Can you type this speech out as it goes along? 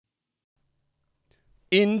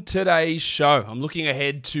In today's show, I'm looking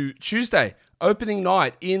ahead to Tuesday, opening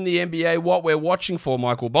night in the NBA, what we're watching for,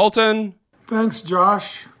 Michael Bolton. Thanks,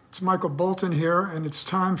 Josh. It's Michael Bolton here, and it's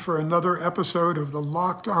time for another episode of the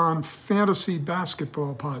Locked On Fantasy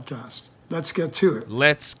Basketball Podcast. Let's get to it.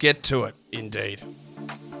 Let's get to it, indeed.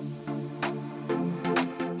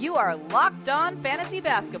 You are Locked On Fantasy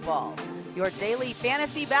Basketball, your daily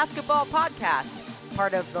fantasy basketball podcast,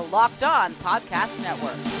 part of the Locked On Podcast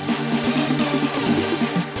Network.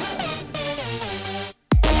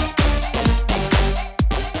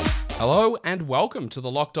 Hello and welcome to the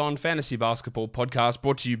Locked On Fantasy Basketball Podcast,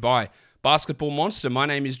 brought to you by Basketball Monster. My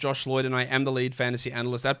name is Josh Lloyd and I am the lead fantasy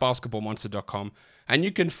analyst at basketballmonster.com. And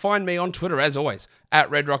you can find me on Twitter, as always, at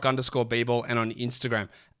redrock_bball and on Instagram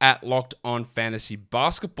at Locked On Fantasy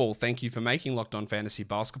Basketball. Thank you for making Locked On Fantasy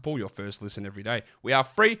Basketball your first listen every day. We are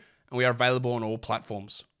free and we are available on all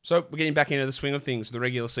platforms. So we're getting back into the swing of things, the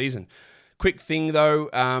regular season. Quick thing though,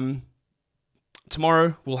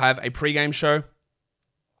 tomorrow we'll have a pregame show,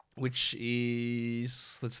 which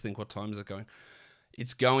is, let's think, what time is it going?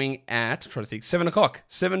 It's going at, I'm trying to think, 7 o'clock,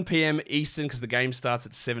 7 p.m. Eastern, because the game starts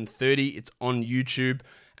at 7:30. It's on YouTube,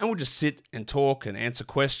 and we'll just sit and talk and answer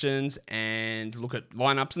questions and look at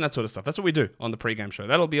lineups and that sort of stuff. That's what we do on the pregame show.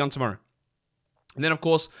 That'll be on tomorrow. And then, of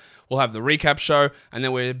course, we'll have the recap show, and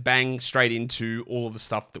then we're bang straight into all of the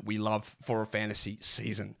stuff that we love for a fantasy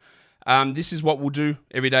season. This is what we'll do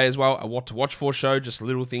every day as well, a what to watch for show, just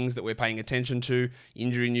little things that we're paying attention to,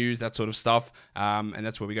 injury news, that sort of stuff, and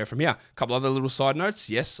that's where we go from here. A couple other little side notes.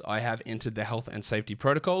 Yes, I have entered the health and safety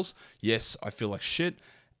protocols. Yes, I feel like shit.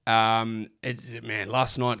 Man,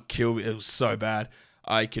 last night killed me. It was so bad.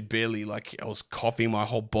 I could barely, I was coughing, my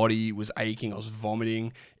whole body was aching, I was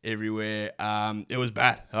vomiting everywhere. It was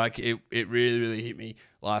bad. It really, really hit me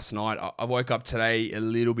last night. I woke up today a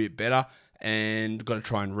little bit better, and got to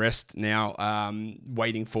try and rest now,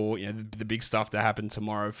 waiting for the big stuff to happen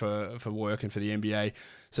tomorrow for work and for the NBA.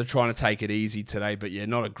 So trying to take it easy today, but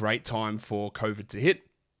not a great time for COVID to hit.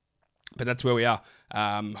 But that's where we are.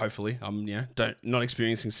 Hopefully, I'm not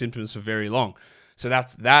experiencing symptoms for very long. So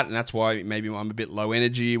that's that, and that's why maybe I'm a bit low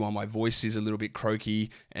energy, why my voice is a little bit croaky,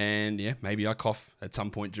 and maybe I cough at some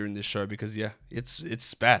point during this show because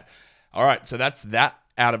it's bad. All right, so that's that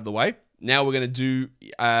out of the way. Now we're going to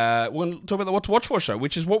talk about the What to Watch For show,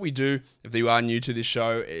 which is what we do. If you are new to this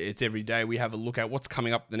show, it's every day. We have a look at what's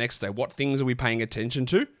coming up the next day. What things are we paying attention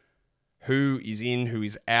to? Who is in, who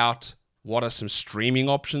is out? What are some streaming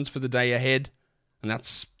options for the day ahead? And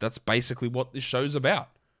that's basically what this show's about.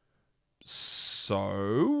 So,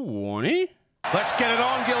 Warnie? Let's get it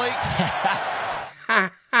on, Gilly.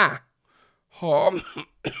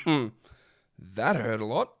 That hurt a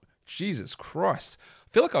lot. Jesus Christ.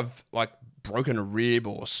 I feel like I've broken a rib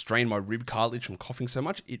or strained my rib cartilage from coughing so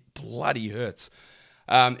much. It bloody hurts.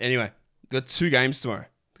 Anyway, got 2 games tomorrow.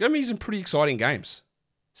 There's going to be some pretty exciting games.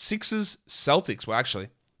 Sixers, Celtics. Well, actually,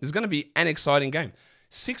 there's going to be an exciting game.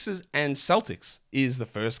 Sixers and Celtics is the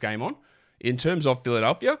first game on. In terms of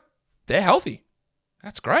Philadelphia, they're healthy.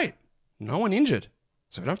 That's great. No one injured.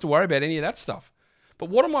 So we don't have to worry about any of that stuff. But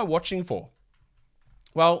what am I watching for?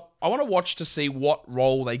 Well, I want to watch to see what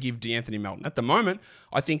role they give De'Anthony Melton. At the moment,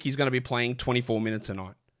 I think he's going to be playing 24 minutes a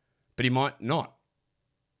night. But he might not.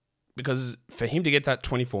 Because for him to get that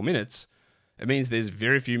 24 minutes, it means there's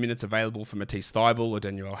very few minutes available for Matisse Thybulle or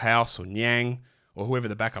Daniel House or Niang or whoever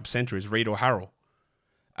the backup center is, Reed or Harrell.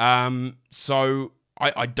 So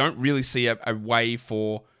I don't really see a way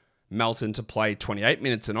for Melton to play 28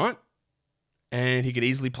 minutes a night. And he could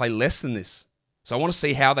easily play less than this. So I want to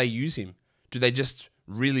see how they use him. Do they just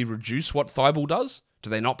really reduce what Thybulle does? Do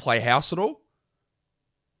they not play house at all?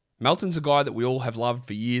 Melton's a guy that we all have loved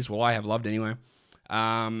for years. Well, I have loved anyway.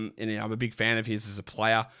 And I'm a big fan of his as a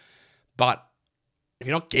player. But if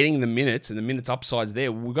you're not getting the minutes and the minutes upside's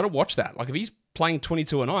there, we've got to watch that. If he's playing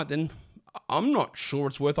 22 a night, then I'm not sure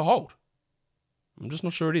it's worth a hold. I'm just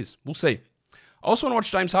not sure it is. We'll see. I also want to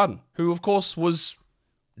watch James Harden, who, of course, was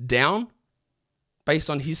down based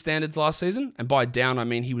on his standards last season. And by down, I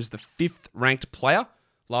mean he was the 5th ranked player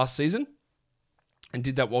last season and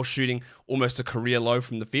did that while shooting almost a career low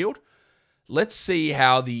from the field. Let's see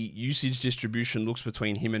how the usage distribution looks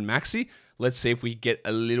between him and Maxey. Let's see if we get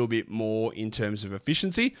a little bit more in terms of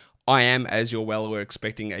efficiency. I am, as you're well aware,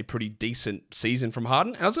 expecting a pretty decent season from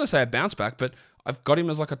Harden. And I was going to say a bounce back, but I've got him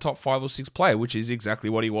as a top 5 or 6 player, which is exactly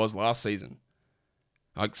what he was last season.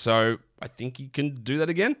 So I think he can do that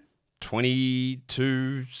again.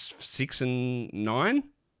 22, 6 and 9,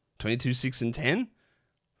 22, 6 and 10,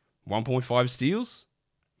 1.5 steals.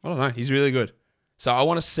 I don't know. He's really good. So I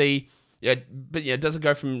want to see, does it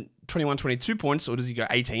go from 21, 22 points or does he go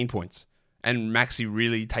 18 points And Maxi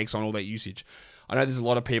really takes on all that usage. I know there's a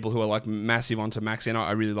lot of people who are like massive onto Maxi, and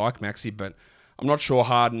I really like Maxi, but I'm not sure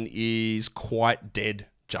Harden is quite dead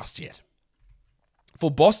just yet.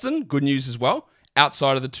 For Boston, good news as well.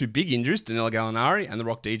 Outside of the two big injuries, Danilo Gallinari and the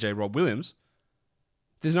Rock DJ Rob Williams,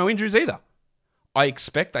 there's no injuries either. I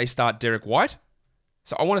expect they start Derek White,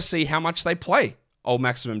 so I want to see how much they play old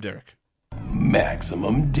Maximum Derek.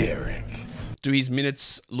 Maximum Derek. Do his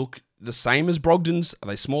minutes look the same as Brogdon's? Are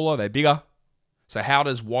they smaller? Are they bigger? So how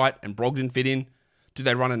does White and Brogdon fit in? Do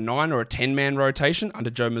they run a 9 or a 10-man rotation under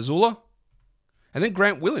Joe Mazzulla? And then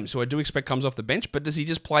Grant Williams, who I do expect comes off the bench, but does he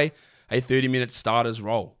just play a 30-minute starter's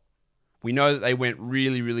role? We know that they went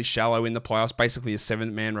really, really shallow in the playoffs, basically a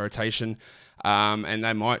 7-man rotation, and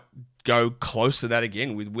they might go close to that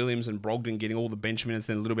again with Williams and Brogdon getting all the bench minutes,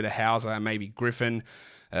 then a little bit of Hauser, maybe Griffin,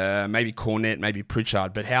 maybe Cornette, maybe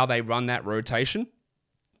Pritchard. But how they run that rotation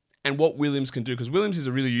and what Williams can do, because Williams is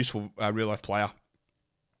a really useful real-life player.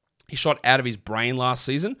 He shot out of his brain last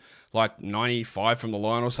season, like 95 from the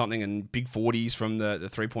line or something, and big 40s from the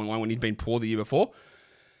three-point line when he'd been poor the year before.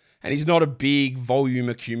 And he's not a big volume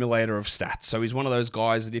accumulator of stats. So he's one of those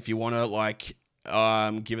guys that if you want to like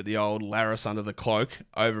give it the old Laris under the cloak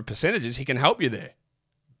over percentages, he can help you there.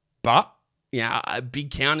 But,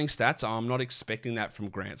 big counting stats, I'm not expecting that from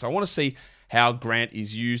Grant. So I want to see how Grant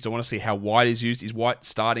is used. I want to see how White is used. Is White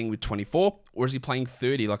starting with 24 or is he playing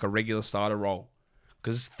 30 like a regular starter role?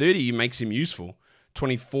 Because 30 makes him useful.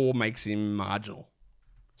 24 makes him marginal.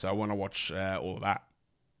 So I want to watch all of that.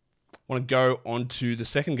 I want to go on to the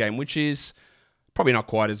second game, which is probably not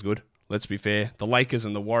quite as good. Let's be fair. The Lakers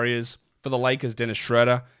and the Warriors. For the Lakers, Dennis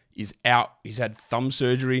Schroeder is out. He's had thumb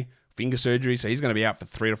surgery, finger surgery, so he's going to be out for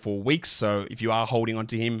 3 to 4 weeks. So if you are holding on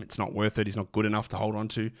to him, it's not worth it. He's not good enough to hold on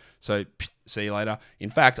to. So see you later. In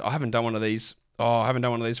fact, I haven't done one of these. I haven't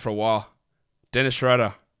done one of these for a while. Dennis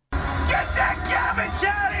Schroeder. Get that garbage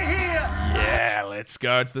out of here! Yeah, let's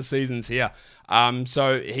go. It's the season's here.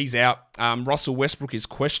 So he's out. Russell Westbrook is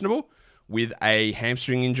questionable with a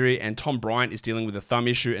hamstring injury, and Tom Bryant is dealing with a thumb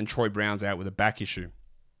issue, and Troy Brown's out with a back issue.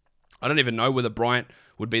 I don't even know whether Bryant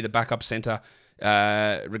would be the backup center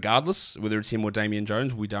regardless, whether it's him or Damian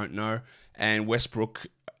Jones. We don't know. And Westbrook,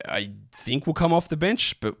 I think, will come off the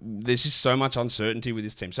bench, but there's just so much uncertainty with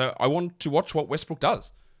this team. So I want to watch what Westbrook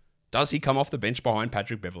does. Does he come off the bench behind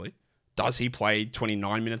Patrick Beverley? Does he play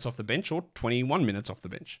 29 minutes off the bench or 21 minutes off the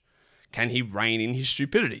bench? Can he rein in his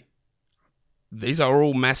stupidity? These are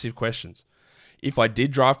all massive questions. If I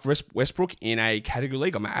did draft Westbrook in a category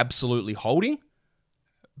league, I'm absolutely holding.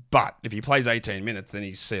 But if he plays 18 minutes, then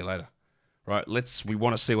he's see you later. Right? We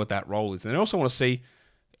want to see what that role is. And I also want to see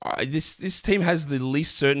this team has the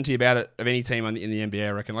least certainty about it of any team in the NBA,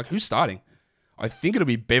 I reckon. Like, who's starting? I think it'll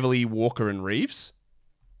be Beverley, Walker, and Reeves.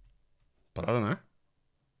 But I don't know.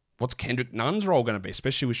 What's Kendrick Nunn's role going to be,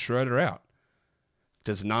 especially with Schroeder out?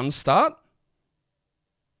 Does Nunn start?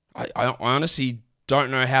 I honestly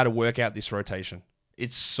don't know how to work out this rotation.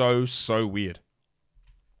 It's so weird.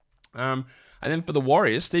 And then for the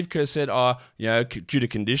Warriors, Steve Kerr said, due to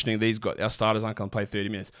conditioning, our starters aren't going to play 30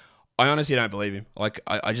 minutes. I honestly don't believe him. Like,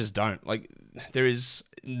 I just don't. Like,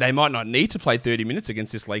 they might not need to play 30 minutes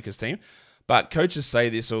against this Lakers team, but coaches say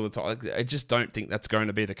this all the time. Like, I just don't think that's going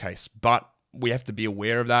to be the case. But we have to be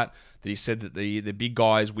aware of that he said that the big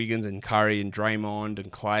guys, Wiggins and Curry and Draymond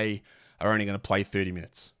and Clay, are only going to play 30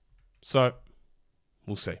 minutes. So,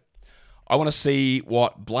 we'll see. I want to see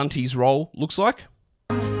what Blunty's role looks like.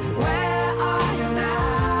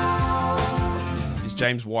 Is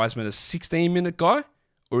James Wiseman a 16-minute guy,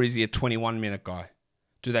 or is he a 21-minute guy?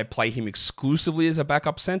 Do they play him exclusively as a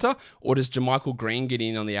backup center, or does JaMychal Green get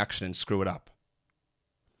in on the action and screw it up?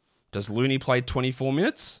 Does Looney play 24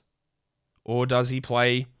 minutes, or does he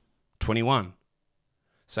play 21?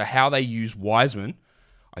 So how they use Wiseman,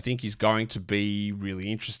 I think, is going to be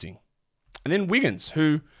really interesting. And then Wiggins,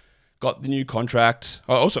 who got the new contract.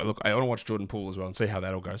 Also, look, I want to watch Jordan Poole as well and see how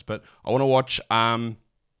that all goes. But I want to watch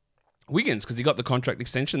Wiggins because he got the contract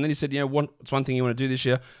extension. Then he said, what's one thing you want to do this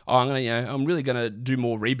year? I'm really going to do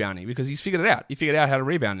more rebounding because he's figured it out. He figured out how to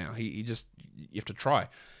rebound now. You have to try.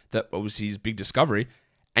 That was his big discovery.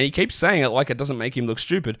 And he keeps saying it like it doesn't make him look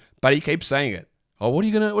stupid, but he keeps saying it.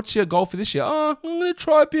 What's your goal for this year? I'm going to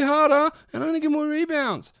try a bit harder and I'm going to get more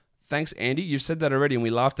rebounds. Thanks, Andy. You've said that already and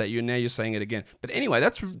we laughed at you and now you're saying it again. But anyway,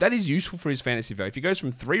 that is useful for his fantasy value. If he goes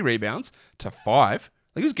from 3 rebounds to 5,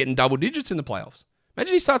 he was getting double digits in the playoffs.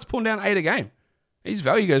 Imagine he starts pulling down 8 a game. His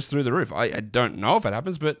value goes through the roof. I don't know if it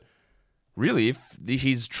happens, but really, if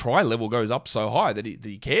his try level goes up so high that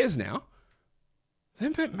he cares now,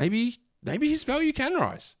 then maybe his value can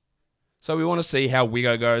rise. So we want to see how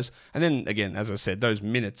Wiggo goes. And then, again, as I said, those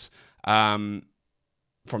minutes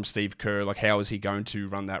from Steve Kerr. Like, how is he going to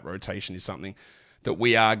run that rotation is something that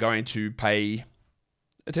we are going to pay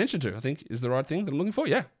attention to, I think, is the right thing that I'm looking for.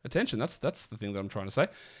 Yeah, attention. That's the thing that I'm trying to say.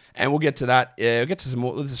 And we'll get to that. We'll get to some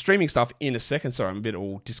more the streaming stuff in a second. Sorry, I'm a bit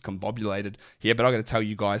all discombobulated here, but I got to tell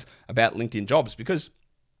you guys about LinkedIn Jobs, because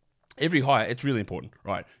every hire, it's really important,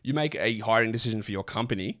 right? You make a hiring decision for your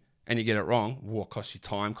company and you get it wrong. Well, it costs you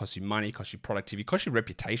time, costs you money, costs you productivity, costs you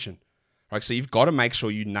reputation. Right? So you've got to make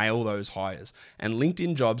sure you nail those hires. And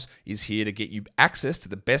LinkedIn Jobs is here to get you access to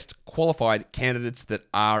the best qualified candidates that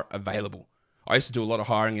are available. I used to do a lot of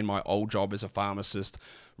hiring in my old job as a pharmacist,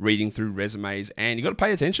 reading through resumes, and you got to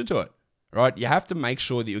pay attention to it, right? You have to make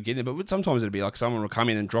sure that you're getting it, but sometimes it'd be like someone will come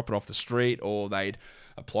in and drop it off the street, or they'd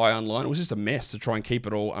apply online. It was just a mess to try and keep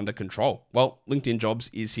it all under control. Well, LinkedIn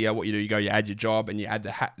Jobs is here. What you do, you add your job, and you add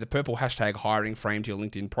the purple hashtag hiring frame to your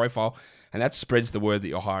LinkedIn profile, and that spreads the word that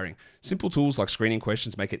you're hiring. Simple tools like screening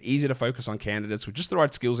questions make it easy to focus on candidates with just the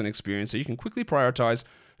right skills and experience, so you can quickly prioritize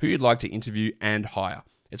who you'd like to interview and hire.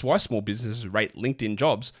 It's why small businesses rate LinkedIn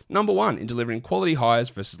Jobs #1 in delivering quality hires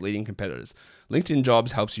versus leading competitors. LinkedIn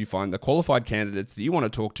Jobs helps you find the qualified candidates that you want to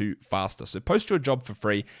talk to faster. So post your job for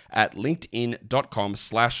free at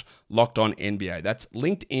linkedin.com/LockedOnNBA. That's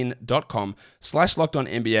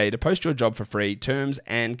linkedin.com/LockedOnNBA to post your job for free. Terms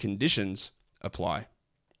and conditions apply.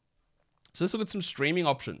 So let's look at some streaming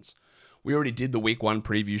options. We already did the week 1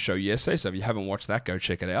 preview show yesterday, so if you haven't watched that, go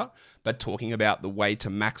check it out. But talking about the way to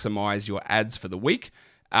maximize your ads for the week.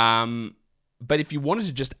 But if you wanted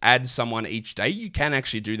to just add someone each day, you can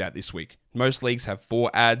actually do that this week. Most leagues have 4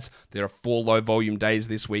 ads. There are 4 low volume days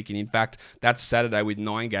this week. And in fact, that's Saturday with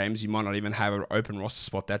 9 games. You might not even have an open roster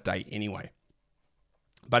spot that day anyway.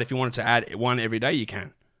 But if you wanted to add one every day, you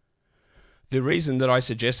can. The reason that I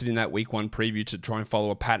suggested in that week 1 preview to try and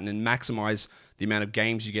follow a pattern and maximize the amount of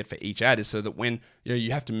games you get for each ad is so that when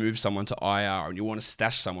you have to move someone to IR and you want to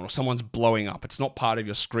stash someone, or someone's blowing up, it's not part of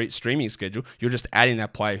your streaming schedule. You're just adding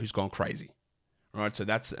that player who's gone crazy. Right? So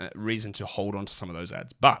that's a reason to hold on to some of those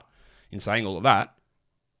ads. But in saying all of that,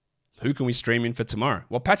 who can we stream in for tomorrow?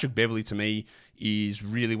 Well, Patrick Beverley to me is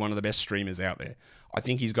really one of the best streamers out there. I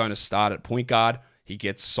think he's going to start at point guard. He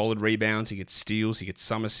gets solid rebounds, he gets steals, he gets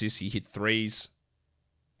some assists, he hit threes.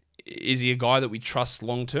 Is he a guy that we trust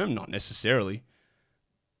long term? Not necessarily,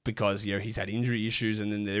 because he's had injury issues,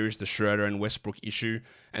 and then there is the Schroeder and Westbrook issue.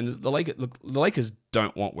 And the Lakers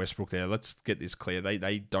don't want Westbrook there. Let's get this clear.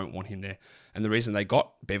 They don't want him there. And the reason they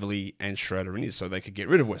got Beverley and Schroeder in is so they could get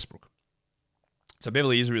rid of Westbrook. So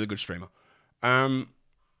Beverley is a really good streamer. Grant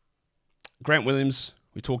Williams,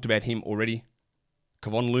 we talked about him already.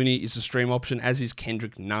 Kevon Looney is a stream option, as is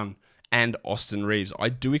Kendrick Nunn and Austin Reeves. I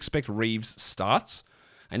do expect Reeves starts,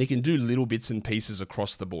 and he can do little bits and pieces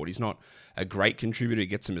across the board. He's not a great contributor. He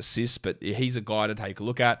gets some assists, but he's a guy to take a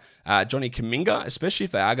look at. Johnny Kuminga, especially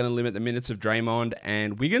if they are going to limit the minutes of Draymond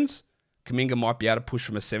and Wiggins, Kuminga might be able to push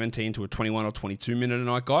from a 17 to a 21 or 22 minute a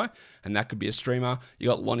night guy, and that could be a streamer. You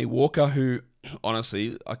got Lonnie Walker, who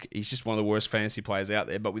honestly, he's just one of the worst fantasy players out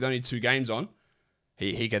there, but with only 2 games on,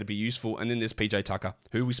 he got to be useful. And then there's PJ Tucker,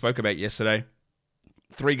 who we spoke about yesterday.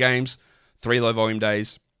 3 games, 3 low volume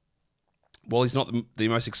days. While he's not the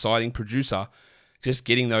most exciting producer, just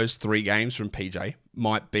getting those 3 games from PJ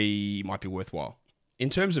might be worthwhile. In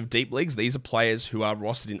terms of deep leagues, these are players who are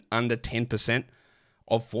rostered in under 10%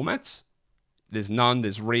 of formats. There's Nunn,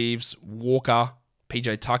 there's Reeves, Walker,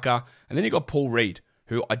 PJ Tucker, and then you got Paul Reed,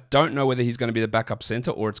 who I don't know whether he's going to be the backup center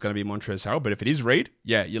or it's going to be Montrezl Harrell, but if it is Reed,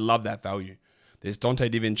 yeah, you love that value. There's Dante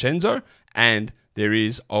DiVincenzo, and there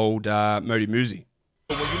is old Modi Muzi.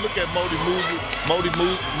 When you look at Moses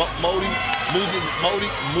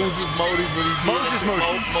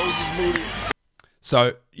Moody.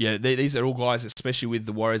 So, yeah, these are all guys, especially with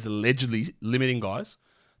the Warriors allegedly limiting guys,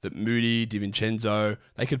 that Moody, DiVincenzo,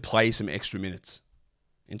 they could play some extra minutes.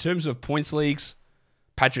 In terms of points leagues,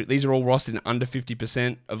 Patrick, these are all rostered in under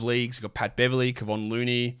 50% of leagues. You've got Pat Beverley, Kevon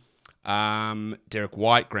Looney, Derek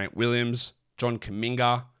White, Grant Williams, John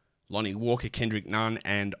Kuminga, Lonnie Walker, Kendrick Nunn,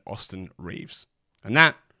 and Austin Reeves. And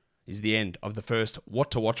that is the end of the first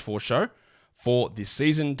What to Watch For show for this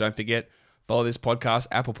season. Don't forget, follow this podcast,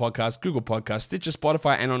 Apple Podcasts, Google Podcasts, Stitcher,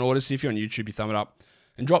 Spotify, and on Odyssey. If you're on YouTube, you thumb it up.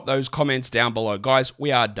 And drop those comments down below. Guys,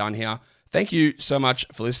 we are done here. Thank you so much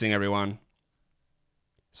for listening, everyone.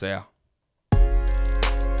 See ya.